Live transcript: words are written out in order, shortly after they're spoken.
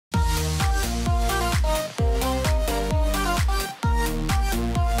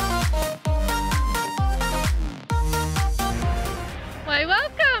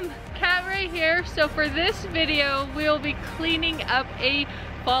so for this video, we'll be cleaning up a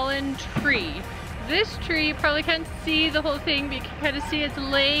fallen tree. This tree, you probably can't see the whole thing, but you can kind of see it's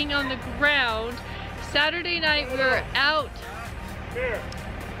laying on the ground. Saturday night, we were out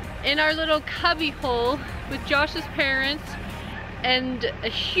in our little cubby hole with Josh's parents, and a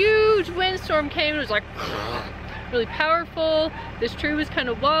huge windstorm came. It was like really powerful. This tree was kind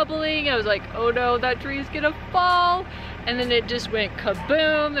of wobbling. I was like, oh no, that tree is gonna fall. And then it just went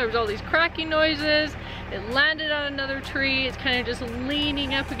kaboom. There was all these cracking noises. It landed on another tree. It's kind of just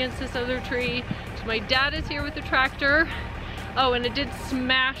leaning up against this other tree. So my dad is here with the tractor. Oh, and it did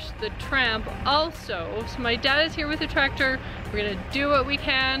smash the tramp also. So my dad is here with the tractor. We're gonna do what we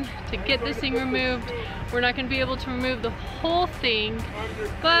can to get this thing removed. We're not gonna be able to remove the whole thing,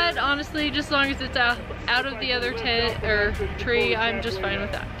 but honestly, just as long as it's out of the other tree, I'm just fine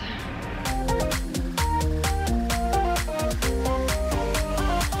with that.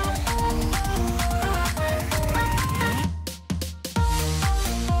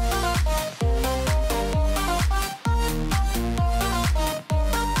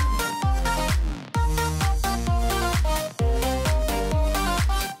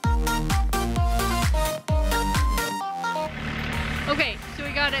 Okay, so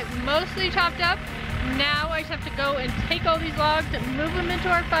we got it mostly chopped up. Now I just have to go and take all these logs and move them into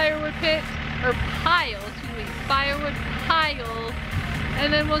our firewood pit, or pile, excuse me, firewood pile,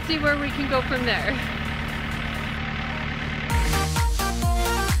 and then we'll see where we can go from there.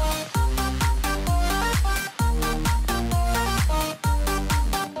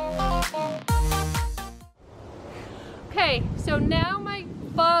 Okay, so now my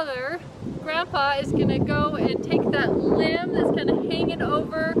grandpa is gonna go and take that limb that's kind of hanging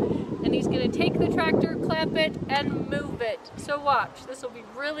over, and he's gonna take the tractor, clamp it, and move it. So watch, this will be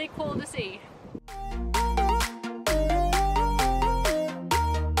really cool to see.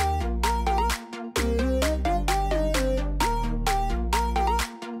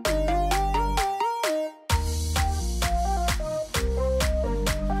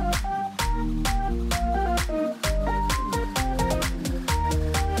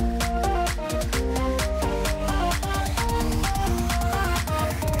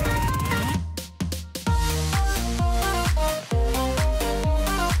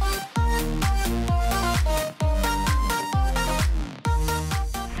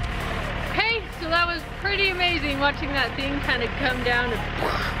 Pretty amazing watching that thing kind of come down and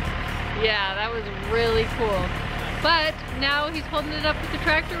yeah, that was really cool. But now he's holding it up with the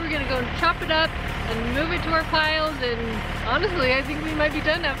tractor. We're gonna go and chop it up and move it to our piles, and honestly I think we might be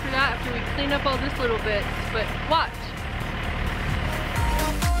done after that, after we clean up all this little bit. But watch.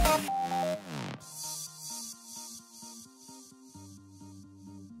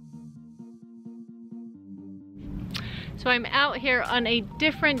 So I'm out here on a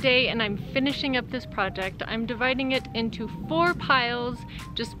different day and I'm finishing up this project. I'm dividing it into 4 piles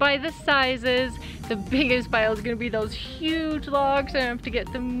just by the sizes. The biggest pile is gonna be those huge logs. I have to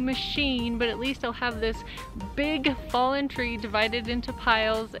get the machine, but at least I'll have this big fallen tree divided into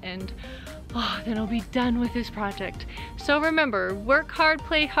piles, and then I'll be done with this project. So remember, work hard,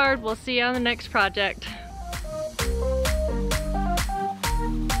 play hard. We'll see you on the next project.